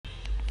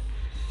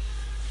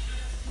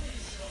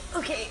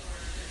Okay.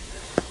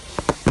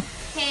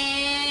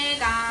 Hey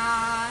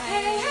guys.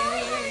 Hey.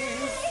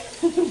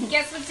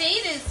 Guess what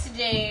date it is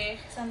today?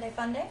 Sunday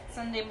fun day.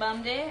 Sunday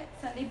bum day.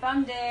 Sunday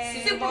bum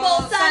day. Super Bowl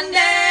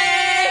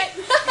Sunday.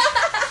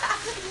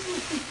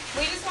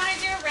 We just want to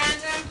do a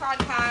random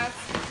podcast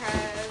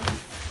because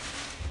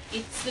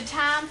it's the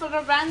time for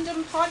the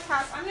random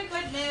podcast. I'm in a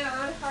good mood.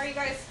 How are you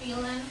guys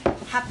feeling?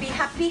 Happy.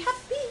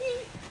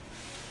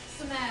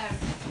 So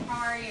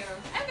how are you?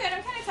 I'm good.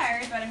 I'm kind of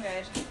tired, but I'm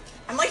good.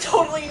 I'm like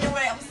totally in your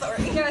way. I'm sorry.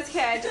 No, it's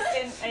okay.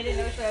 I didn't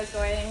know which way I was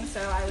going,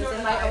 so I was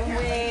in my own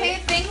way. Hey,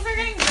 things are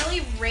getting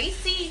really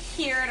racy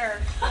here at our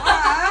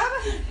club.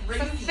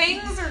 Some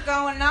things are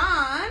going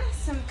on.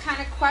 Some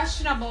kind of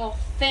questionable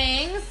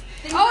things.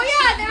 Oh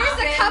yeah, there was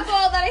a couple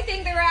that I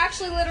think they were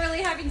actually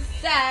literally having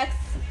sex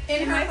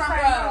In her my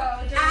front row.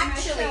 during my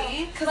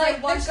Actually, show. 'cause like I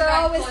watched the girl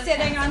that was close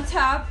sitting on hands.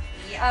 top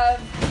of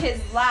his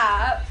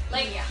lap,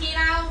 Like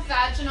penile,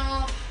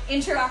 vaginal,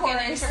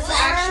 intercourse, intercourse.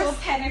 actual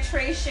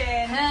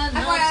penetration.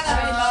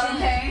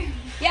 Okay.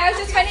 Yeah, it was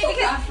just funny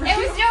because it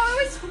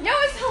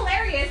was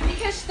hilarious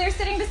because they're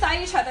sitting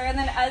beside each other, and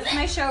then as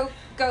my show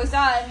goes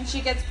on,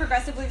 she gets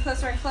progressively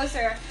closer and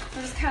closer.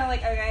 I'm just kind of like,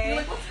 okay. You're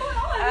like, what's going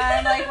on?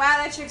 I'm like, wow,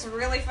 that chick's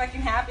really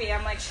fucking happy.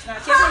 I'm like, she's not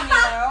tickling me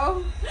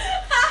though.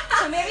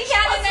 So maybe he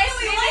had a nice,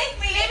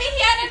 maybe he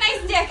had a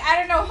nice dick. I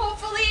don't know.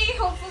 Hopefully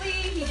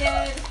he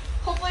did.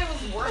 Hopefully it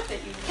was worth it.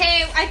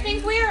 Hey, I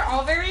think we are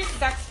all very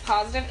sex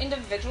positive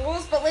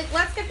individuals, but like,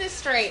 let's get this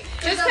straight.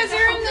 Just because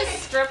you're in the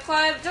strip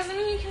club doesn't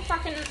mean you can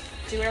fucking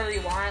do whatever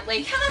you want. We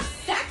Like, can't have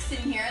sex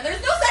in here.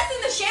 There's no sex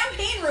in the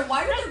champagne room.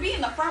 Why would there be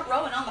in the front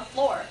row and on the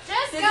floor?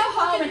 Just This go is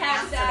home fucking and have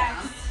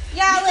Amsterdam. sex.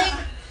 yeah, like,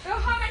 Go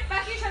home and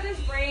fuck each other's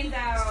brains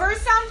out. for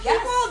some people,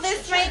 Yes, this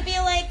for sure. might be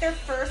like their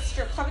first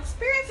strip club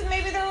experience, and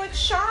maybe they're like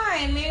shy,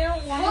 and maybe they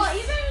don't want Well, to.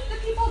 even the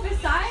people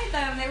beside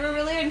them, they were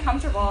really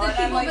uncomfortable. The and I'm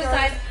people like,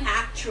 besides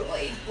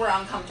actually were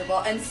uncomfortable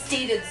and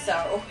stated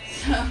so.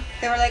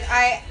 They were like,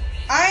 I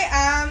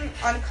am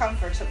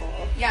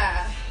uncomfortable.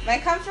 Yeah. Am I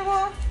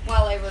comfortable?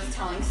 While I was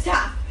telling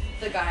staff,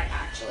 the guy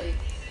actually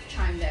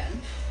chimed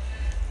in.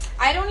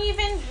 I don't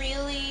even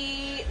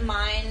really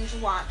mind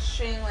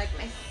watching like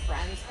my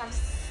friends have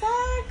sex.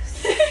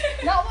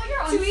 not when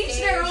you're on To each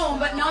their stage, own,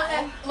 but not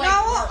at like.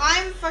 no, work.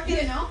 I'm fucking.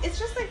 You know? It's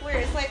just like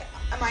weird. It's like,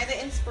 am I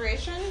the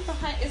inspiration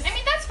behind? Is, I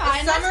mean, that's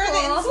fine. Is That's Summer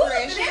cool. the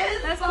inspiration? It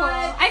is, That's but-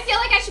 cool. I feel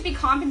like I should be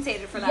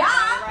compensated for that.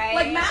 Yeah, though, right?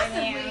 like I mean,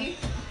 massively.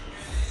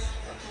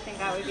 I think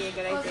that would be a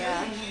good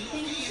idea.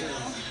 Thank you.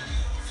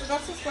 So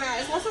that's what's going on.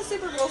 It's also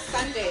Super Bowl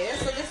Sunday,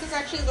 so this is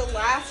actually the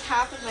last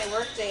half of my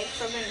work day.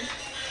 So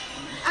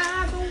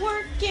I've been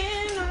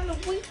working on the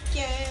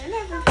weekend.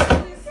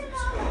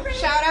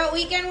 Shout out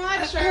Weekend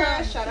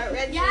Watcher. Shout out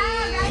Reggie.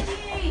 Yeah,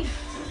 Reggie.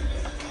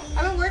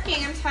 I've been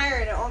working. I'm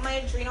tired. All my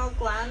adrenal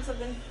glands have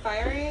been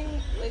firing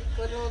like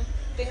little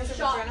things of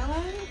Shot.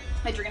 adrenaline.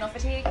 Adrenal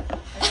fatigue.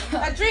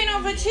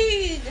 Adrenal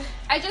fatigue.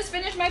 I just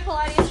finished my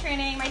Pilates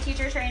training, my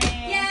teacher training.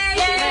 Yay! Yay! Yay!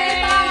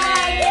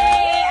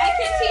 Yay! I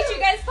can teach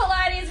you guys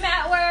Pilates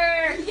mat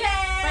work. But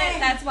Yay!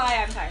 that's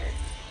why I'm tired.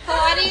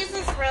 Pilates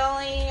is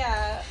really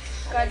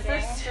good for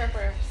Amazing.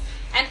 strippers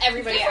and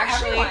everybody It's good for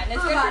actually. everyone. It's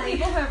good for Everybody.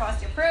 people who have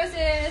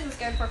osteoporosis. It's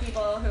good for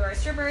people who are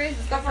strippers.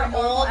 It's good for for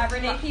normal old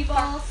everyday people.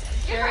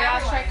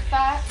 Geriatric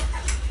fat.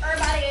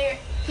 Everybody.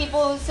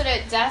 People who sit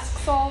at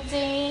desks all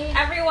day.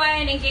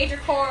 Everyone, engage your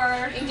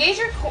core. Engage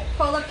your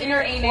Pull up in your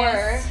core.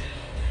 anus.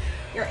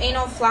 Your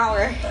anal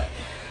flower.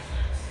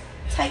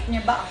 Tighten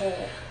your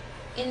butthole.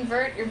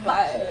 Invert your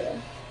butt.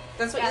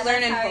 That's what Yeah, you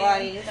learn in that's how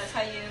Pilates. That's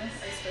how you are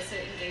supposed to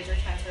engage your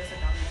transverse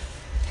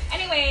abdominis.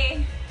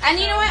 Anyway. And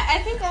you know what? I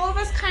think all of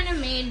us kind of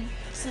made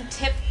some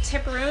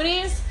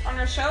tipperoonies on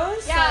our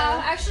shows.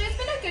 Yeah, actually, it's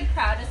been a good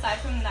crowd aside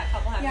from that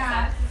couple having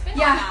Yeah. sex. It's been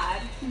Yeah. not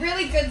bad.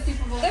 Really good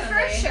Super Bowl The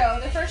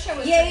Sunday. first show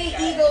was Yay, pretty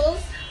good.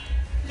 Eagles.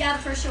 Yeah,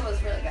 the first show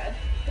was really good.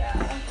 Yeah.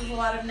 There was a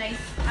lot of nice,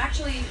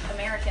 actually,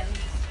 Americans.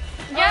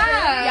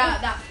 Yeah. Yeah,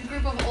 that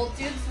group of old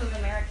dudes was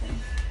American.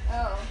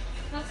 Oh.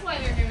 That's why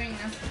they're doing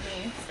this to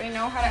me. They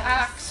know how to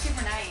act.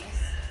 Super nice.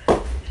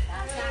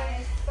 That's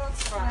nice.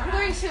 That's fun. I'm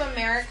going to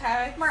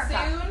America Martha.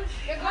 soon.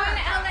 You're going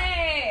to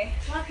LA.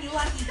 Lucky,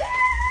 lucky.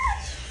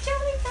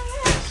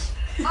 Jellyfish.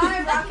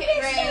 I'm Rocket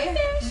Ray.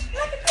 Jellyfish.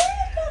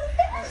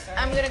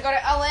 I'm gonna go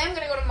to LA. I'm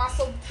gonna go to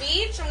Muscle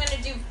Beach. I'm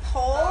gonna do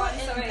pole I'm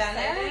in so Venice,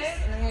 excited.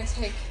 and I'm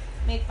gonna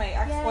make my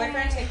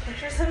ex-boyfriend take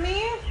pictures of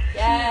me.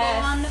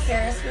 Yes. Go on the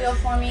Ferris wheel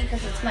for me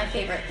because it's my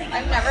favorite thing.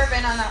 I've never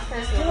been on that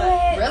first wheel. Do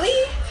but- it.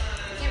 Really?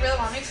 Do you really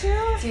want me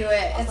to? Do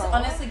it. It's Uh-huh.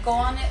 honestly, go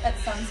on it at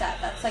sunset.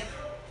 That's like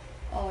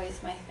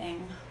always my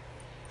thing.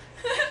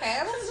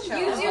 Okay, let's chill.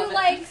 You do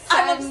like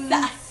I'm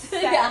sunset obsessed.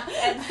 Yeah.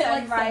 and I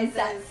like sunrises.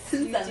 sunsets.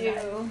 You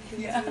Sunrise. do.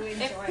 You Yeah. do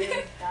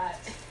enjoy that.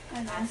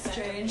 I'm aspect of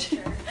strange.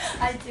 nature.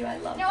 I do. I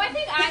love No, I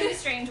think I'm the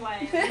strange one.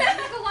 I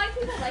think a lot of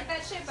people like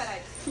that shit, but I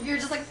You're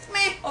just like,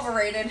 meh,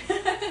 overrated.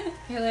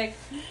 You're like,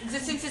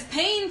 existence is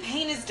pain,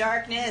 pain is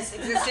darkness,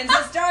 existence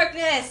is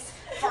darkness.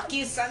 Fuck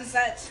you,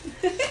 sunset.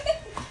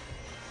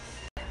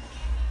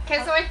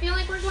 Okay, so I feel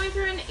like we're going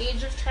through an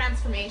age of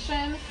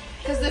transformation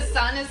because the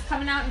sun is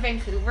coming out in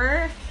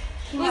Vancouver.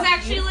 It was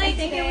actually like I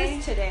think it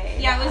was today.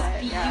 Yeah, it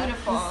was Yeah.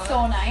 beautiful.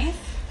 So nice.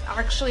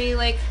 Actually,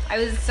 like I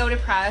was so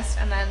depressed,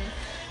 and then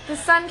the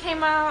sun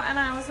came out, and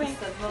I was like,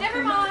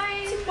 never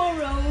mind.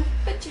 Tomorrow,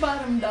 bet your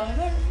bottom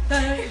dollar.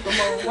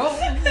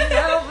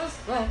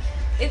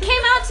 It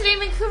came out today in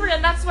Vancouver,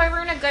 and that's why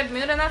we're in a good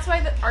mood, and that's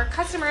why our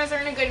customers are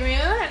in a good mood,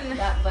 and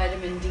That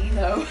vitamin D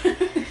though.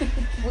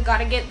 we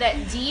gotta get that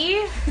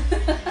D.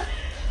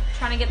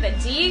 Trying to get the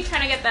D,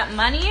 trying to get that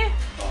money,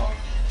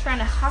 trying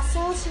to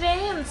hustle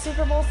today on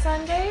Super Bowl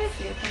Sunday.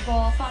 Super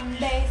Bowl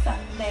Sunday.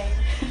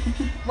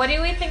 What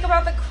do we think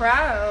about the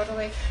crowd?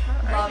 Like,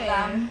 how are Love they?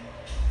 them.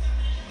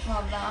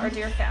 Love Our them.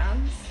 dear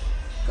fans.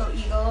 Go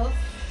Eagles.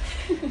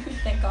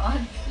 Thank God.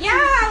 Yeah,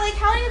 like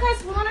how do you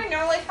guys want to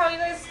know like how you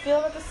guys feel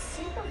about the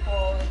Super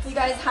Bowl? You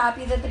guys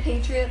happy that the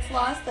Patriots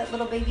lost? That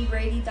little baby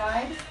Brady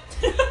died?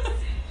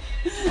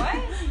 What?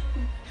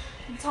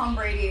 Tom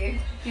Brady.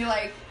 He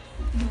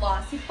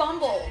lost. He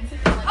fumbled.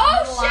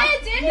 Oh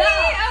shit! Did he?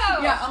 Oh.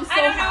 Yeah, I'm so I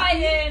don't know.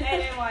 happy. I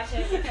didn't watch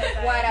it because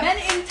What Men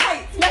in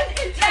tights. Men in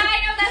tights. Yeah,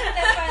 I know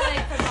that's why I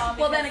like football.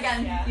 Well, then because,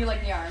 again, yeah. you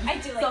like the arms. I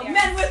do like so the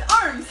men arms. with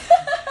arms.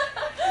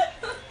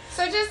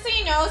 So just so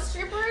you know,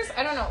 strippers,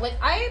 I don't know, like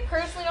I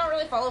personally don't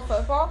really follow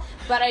football,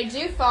 but I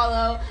do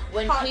follow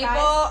when Hot people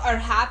guys. are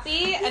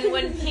happy and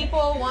when people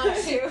want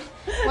to,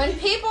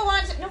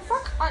 no,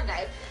 fuck hot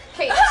guys.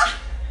 Okay.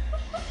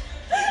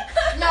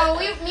 No,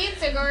 me and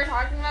Sigga were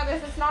talking about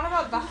this. It's not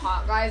about the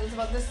hot guys, it's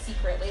about the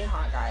secretly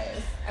hot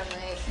guys. And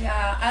like,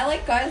 Yeah, I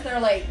like guys that are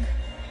like,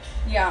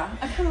 yeah.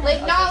 I kinda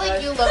like not ugly like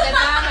guys. you look at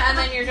them and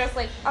then you're just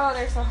like, oh,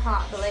 they're so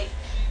hot, but like,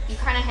 you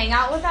kind of hang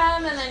out with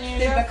them and then you're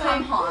They just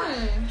become like,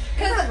 hot.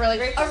 Because a really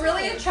great A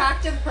really personality.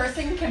 attractive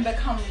person can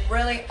become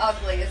really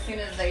ugly as soon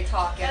as they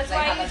talk if That's they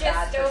why have you a just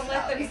bad don't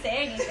let them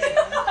personality. say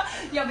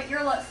anything. Yeah, but you're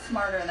a lot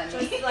smarter than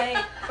me. Just like,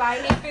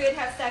 buy me food,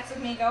 have sex with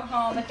me, go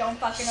home, but don't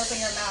fucking open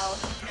your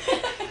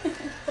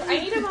mouth. I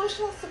need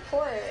emotional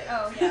support.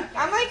 Oh, yeah.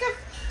 I'm like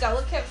a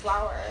delicate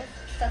flower.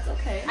 That's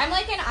okay. I'm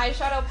like an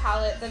eyeshadow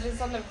palette that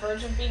is on the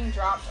verge of being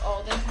dropped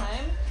all the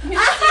time. I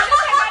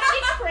gotta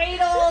be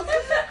cradled,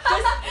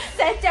 just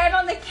set down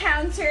on the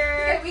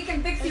counter. Okay, we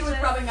can fix you with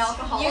rubbing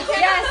alcohol. You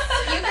can,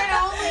 you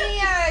can only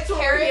what we're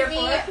carry here me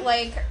for.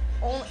 like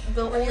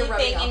the Or only you're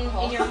rubbing thing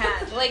alcohol. in your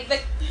hand. Like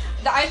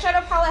the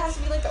eyeshadow palette has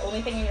to be like the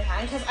only thing in your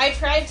hand because I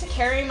tried to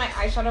carry my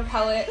eyeshadow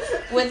palette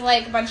with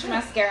like a bunch of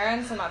mascara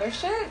and some other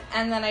shit,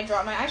 and then I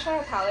dropped my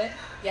eyeshadow palette.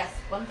 Yes,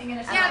 one thing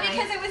at a time. Yeah,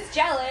 because it was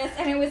jealous,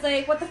 and it was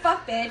like, what the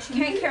fuck, bitch? You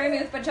can't carry me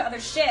with a bunch of other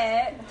shit.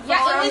 wrong Yeah,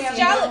 it with was you?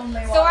 jealous.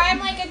 Only So one. I'm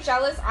like a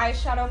jealous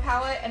eyeshadow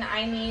palette, and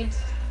I need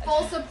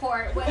full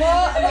support. full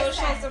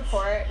emotional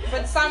support.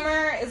 But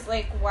Summer is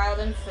like wild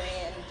and free,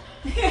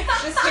 and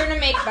just here to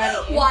make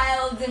money.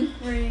 Wild and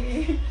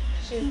free.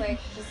 She's like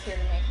just here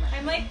to make money.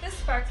 I'm like the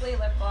sparkly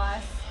lip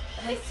gloss.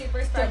 I'm like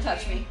super sparkly. Don't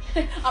touch me.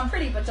 I'm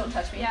pretty, but don't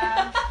touch me.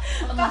 Yeah.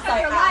 Unless Fuck up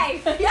I your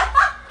ask. life. Yeah.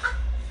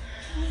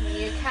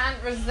 You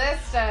can't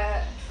resist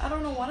it. I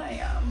don't know what I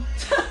am.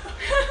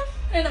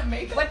 In a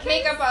makeup. What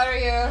makeup are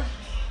you?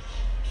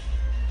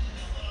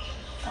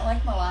 I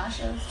like my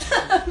lashes.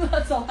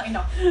 That's all I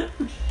know.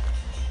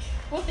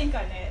 We'll think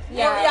on it.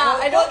 Yeah, I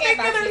we'll don't get think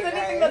back that to there's you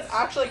anything guys. that's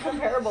actually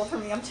comparable for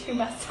me. I'm too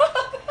messed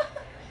up.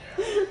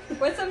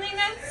 What's something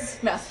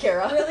that's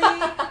Mascara. really,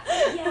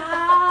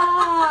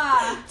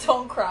 yeah,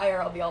 Don't cry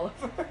or I'll be all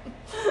over.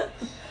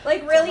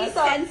 like really Mess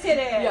up. sensitive.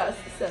 Yes,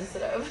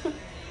 sensitive.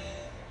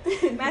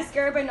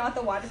 Mascara, but not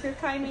the waterproof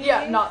kind. Maybe.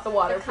 Yeah, not the The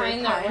waterproof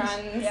kind that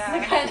runs. Yeah.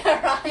 The kind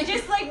that runs. You're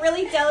just like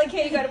really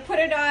delicate. You gotta put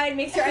it on,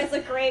 makes your eyes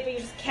look great, but you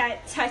just can't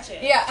touch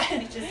it. Yeah.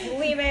 You just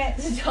leave it.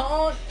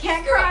 Don't.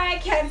 Can't screw up. cry,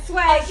 can't I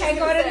sweat, was can't just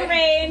go out gonna in the say.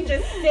 rain.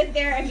 Just sit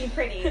there and be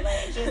pretty.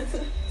 Like just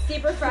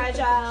super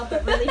fragile,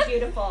 but really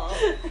beautiful.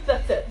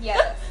 That's it.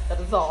 Yes, That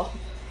is all.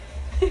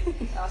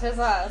 that is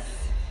us.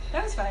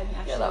 That was fun.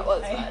 Actually. Yeah, that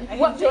was I- fun. I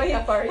What enjoyed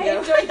makeup are you? I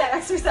enjoyed that Like a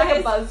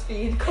exercise.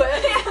 BuzzFeed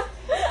quiz.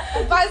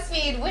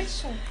 BuzzFeed,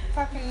 which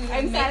fucking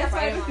I'm makeup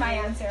satisfied item with my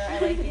are you? answer. I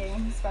like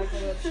being sparkly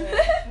lip shit.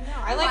 No,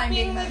 I like Mine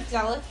being being the the-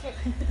 delicate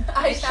Eyeshadow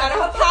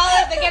eyeshadow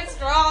palette that gets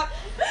dropped.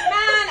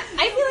 Man,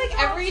 I feel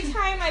like every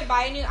time I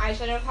buy a new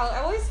eyeshadow palette,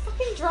 I always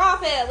fucking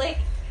drop it. Like,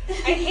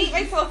 I hate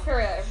myself for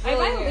it. I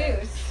Really buy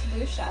do.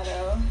 loose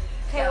shadow.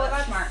 Okay, Yeah, well that's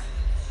that's smart.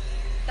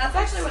 That's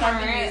That's actually what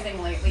I've been smart.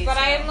 using lately. But too.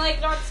 I'm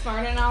like not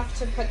smart enough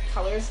to put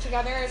colors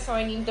together, so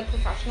I need the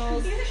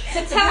professionals to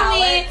The tell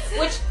me palettes.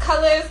 which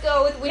colors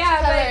go with which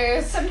But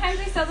colors. sometimes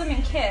they sell them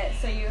in kits,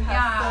 so you have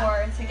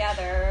Yeah. 4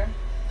 together.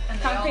 And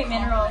they all Concrete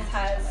Minerals complement each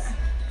has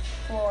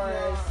other.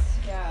 4s.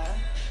 Yeah.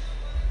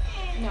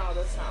 No,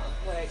 that's not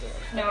what I do.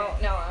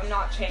 No, I'm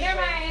not changing.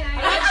 Never mind, I'm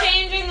not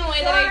changing the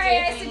way that I do Sorry,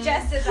 I things.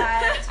 suggested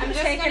that. I'm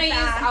just Take gonna it use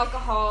back.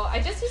 alcohol. I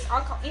just use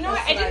alcohol. You know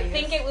That's what? I what I didn't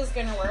think use. it was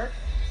gonna work.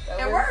 but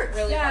It works.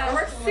 Really Yeah, It well.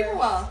 works super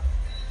well.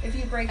 If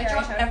you break I your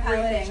drop eyeshadow palette,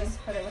 everything.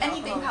 just put it with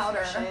Anything alcohol powder.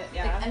 and shit. Like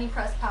Yeah. any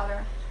pressed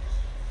powder.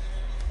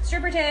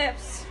 Stripper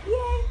tips.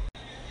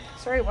 Yay.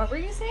 Sorry, what were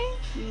you saying?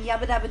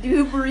 Yabba dabba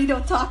doo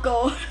burrito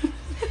taco.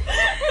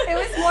 It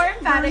was more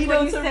emphatic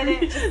when you said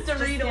it.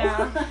 Dorito.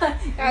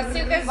 Yeah,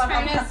 Suka's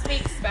trying to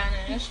speak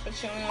Spanish, but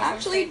she only knows I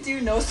actually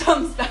do know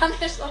some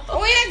Spanish though.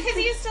 Oh yeah, because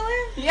he used to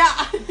live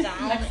Yeah.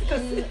 down Mexico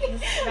in City. the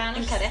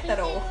Spanish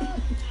Querétaro.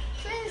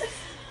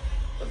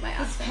 With my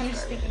accent. Spanish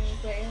speaking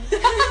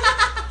place.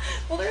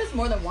 Well, there is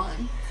more than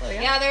one. So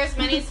Yeah, there's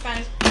many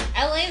Spanish.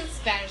 LA is a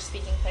Spanish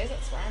speaking place.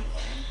 That's where I'm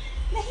going.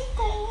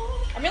 Mexico.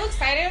 I'm real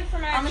excited for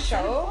my I'm next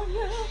excited show. for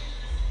you.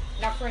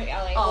 Not for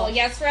LA. Oh. Well,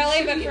 yes for LA,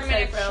 You but should be for my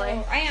excited next for LA.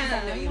 show. I am.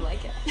 I know you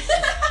like it.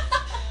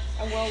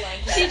 I will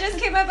like it. She just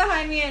came up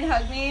behind me and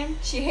hugged me.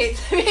 She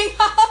hates being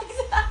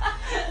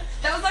hugged.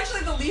 That was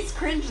actually the least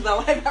cringe though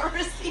I've ever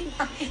seen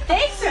her.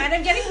 Thanks, man.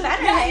 I'm getting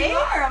better, Yeah, hey? you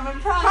are. I'm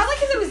impressed. Probably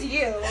because it was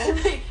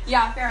you.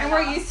 Yeah, fair And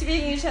enough. we're used to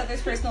being in each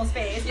other's personal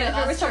space. Yeah, But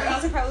if it was that's someone true.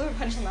 else, I probably would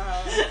punch them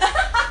out.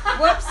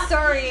 Whoops,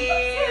 sorry.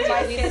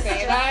 My Did you fist say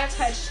just that?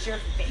 touched your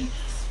face.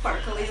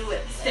 Sparkly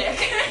lipstick.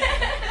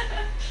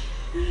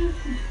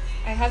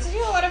 I had to do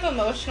a lot of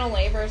emotional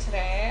labor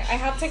today. I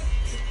had to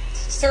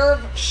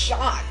serve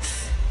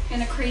shots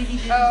In a crazy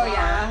busy Oh, bar.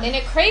 yeah. in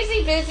a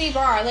crazy busy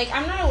bar. Like,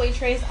 I'm not a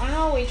waitress. I don't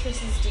know how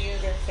waitresses do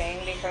their thing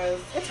because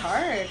It's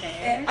hard,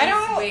 man. I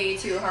don't- It's way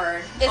too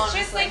hard. it's honestly.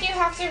 just like you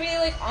have to be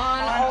like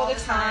on On all all the the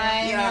time.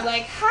 time. Yeah. You're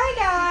like, hi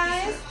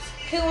guys,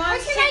 who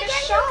wants to What can take I a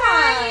get, shot? you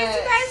guys?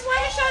 You guys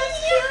want a shot of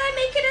tequila?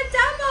 Make it a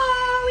demo.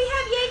 We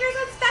have Jaegers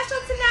on special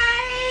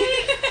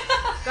tonight.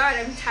 God,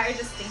 I'm tired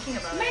just thinking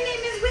about My it.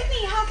 name is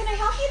Whitney. How can I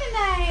help you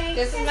tonight?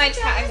 This is my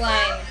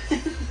tagline: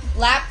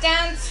 lap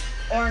dance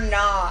or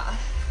nah.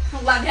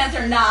 Lap dance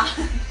or nah?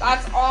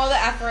 That's all the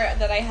effort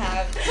that I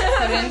have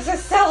put into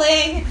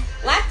selling.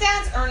 Lap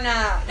dance or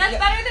nah. That's Yeah.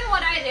 better than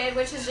what I did,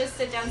 which is just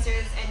sit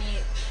downstairs and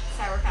eat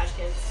Sour Patch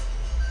Kids.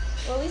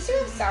 Well, at least you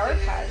have Sour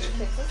Patch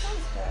Kids. That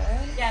sounds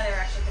good. Yeah, they were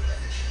actually good.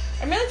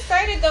 I'm really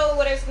excited though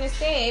what I was gonna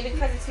say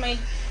because it's my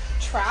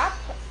trap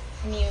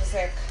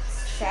music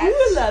set.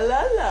 Ooh la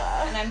la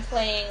la. And I'm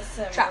playing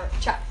some Trap,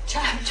 trap,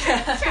 trap,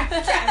 trap.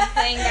 I'm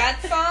playing that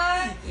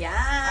song. Yeah.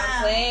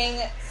 I'm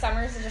playing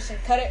Summer's Edition.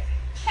 Cut it.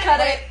 Cut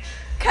it.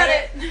 Cut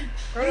it.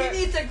 Cut We it.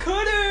 need to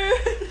cut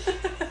it.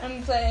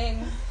 I'm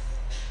playing.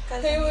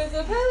 There was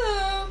a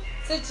pillow,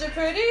 such a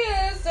pretty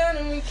ass,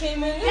 and we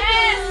came in.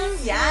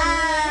 Yes!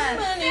 Yes.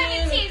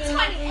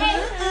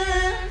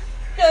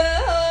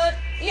 1728.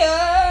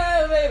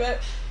 Yeah, baby.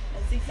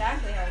 That's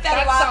exactly how it Fatty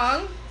That Wap.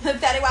 song.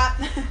 Fatty Wap.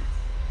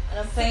 And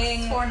I'm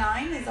playing.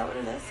 649? Is that what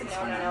it is?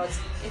 649. No,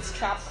 it's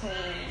Trap Queen.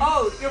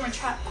 Oh, you're my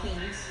trap queen.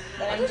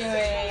 That I'm What is doing.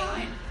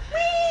 649?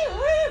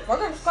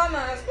 Fucking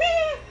scammers.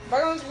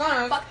 Fucking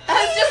scammers. Fuck.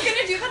 I was just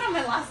gonna do that on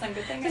my last time.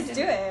 Good thing I Just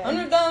didn't. do it.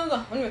 100,000,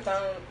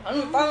 100,000,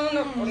 100,000,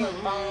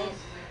 100,000.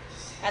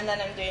 And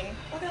then I'm doing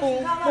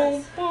boom,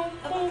 boom, boom,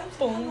 boom,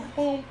 boom,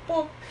 boom,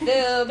 boom.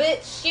 Little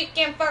bitch, you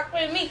can fuck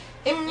with me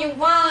if you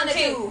want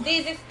to.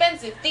 These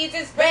expensive, these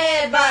is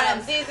red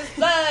bottoms, these is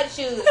blood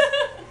shoes.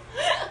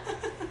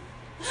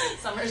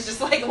 Summer's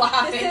just like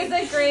laughing. This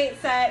is a great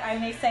set.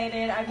 I'm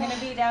excited. I'm gonna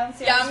be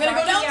downstairs. Yeah, I'm gonna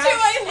go down rocking too.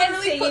 out I and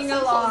literally put singing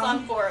some along. clothes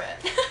on for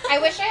it. I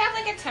wish I had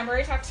like a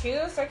temporary tattoo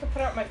so I could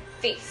put it on my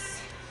face.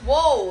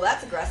 Whoa,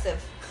 that's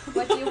aggressive.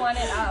 What do you want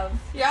it of?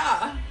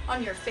 Yeah,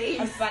 on your A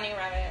face. bunny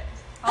rabbit.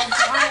 I'll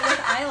draw it with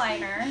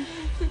eyeliner.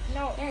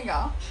 No, There you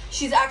go.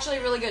 She's actually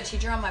really good. She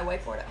drew on my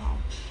whiteboard at home.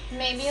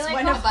 maybe It's like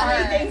one a of 40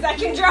 heart. things I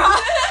can draw.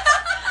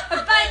 A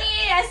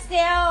bunny, a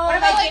snail. What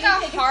about like guinea a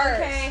pig is heart?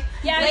 okay.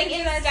 Yeah, I Like can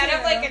do that instead of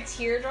too. like a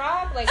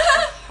teardrop, like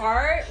a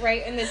heart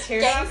right in the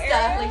teardrop Gangsta,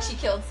 area. like she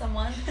killed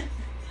someone.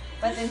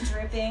 But then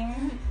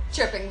dripping.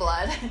 Dripping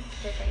blood.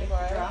 Dripping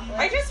blood.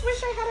 I just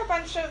wish I had a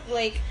bunch of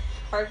like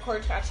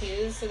hardcore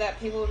tattoos so that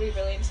people would be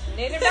really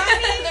intimidated by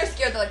me. They're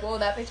scared. They're like, whoa,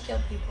 that bitch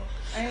killed people.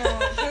 I know,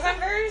 because I'm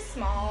very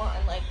small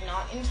and like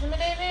not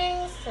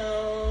intimidating,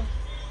 so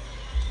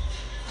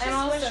I I'm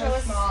just wish also I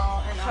was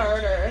small and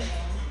harder.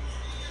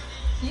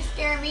 You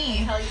scare me.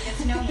 Hell, you get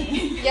to know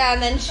me. Yeah,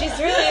 and then she's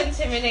really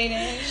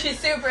intimidating. She's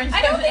super intimidating.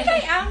 I don't think I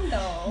am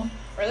though.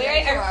 Really,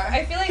 Yeah, you are.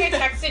 I feel like I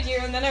texted you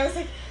and then I was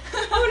like,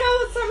 oh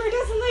no, Summer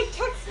doesn't like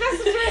text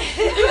messages.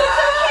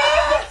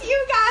 It's you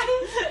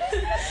guys.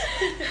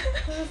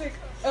 I was like,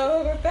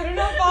 oh, I better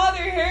not bother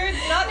her.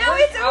 It's not No, work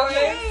it's hours.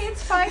 okay.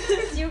 It's fine if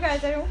it's you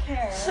guys. I don't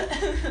care.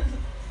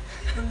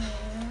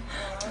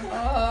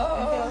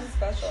 I feel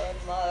special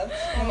and loved.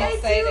 I'm I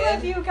excited. do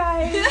love you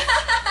guys.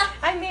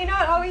 I may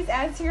not always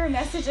answer your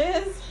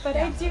messages, but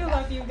I do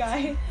love you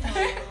guys.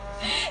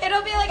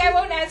 It'll be like I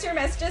won't answer your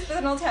messages, but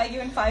then I'll tag you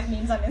in 5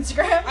 memes on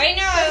Instagram. I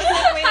know. I was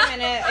like, wait a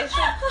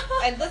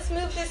minute. Let's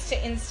move this to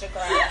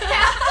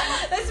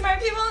Instagram. The smart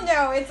people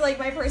know it's like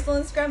my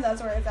personal Instagram.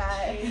 That's where it's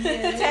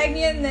at. Tag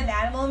me in an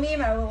animal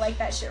meme, I will like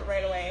that shit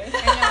right away.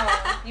 I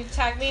know. You've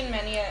tagged me in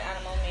many an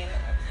animal meme.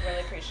 I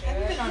really appreciate I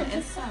haven't it. been on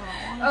Insta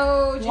in a long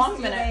Oh, just One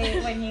too minute.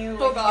 late when you.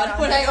 Oh god,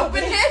 when I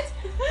opened it. it.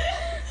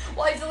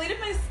 Well, I deleted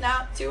my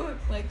Snap too,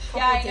 like a couple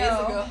Yeah, I of days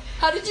know. ago.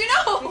 How did you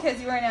know? Because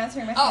you weren't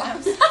answering my Oh.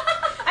 snaps.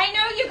 I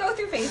know you go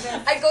through phases.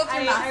 I go through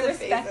I massive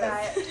respect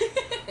phases.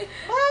 that.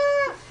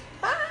 Ah,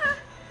 ah.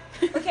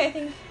 Okay, I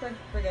think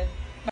we're good.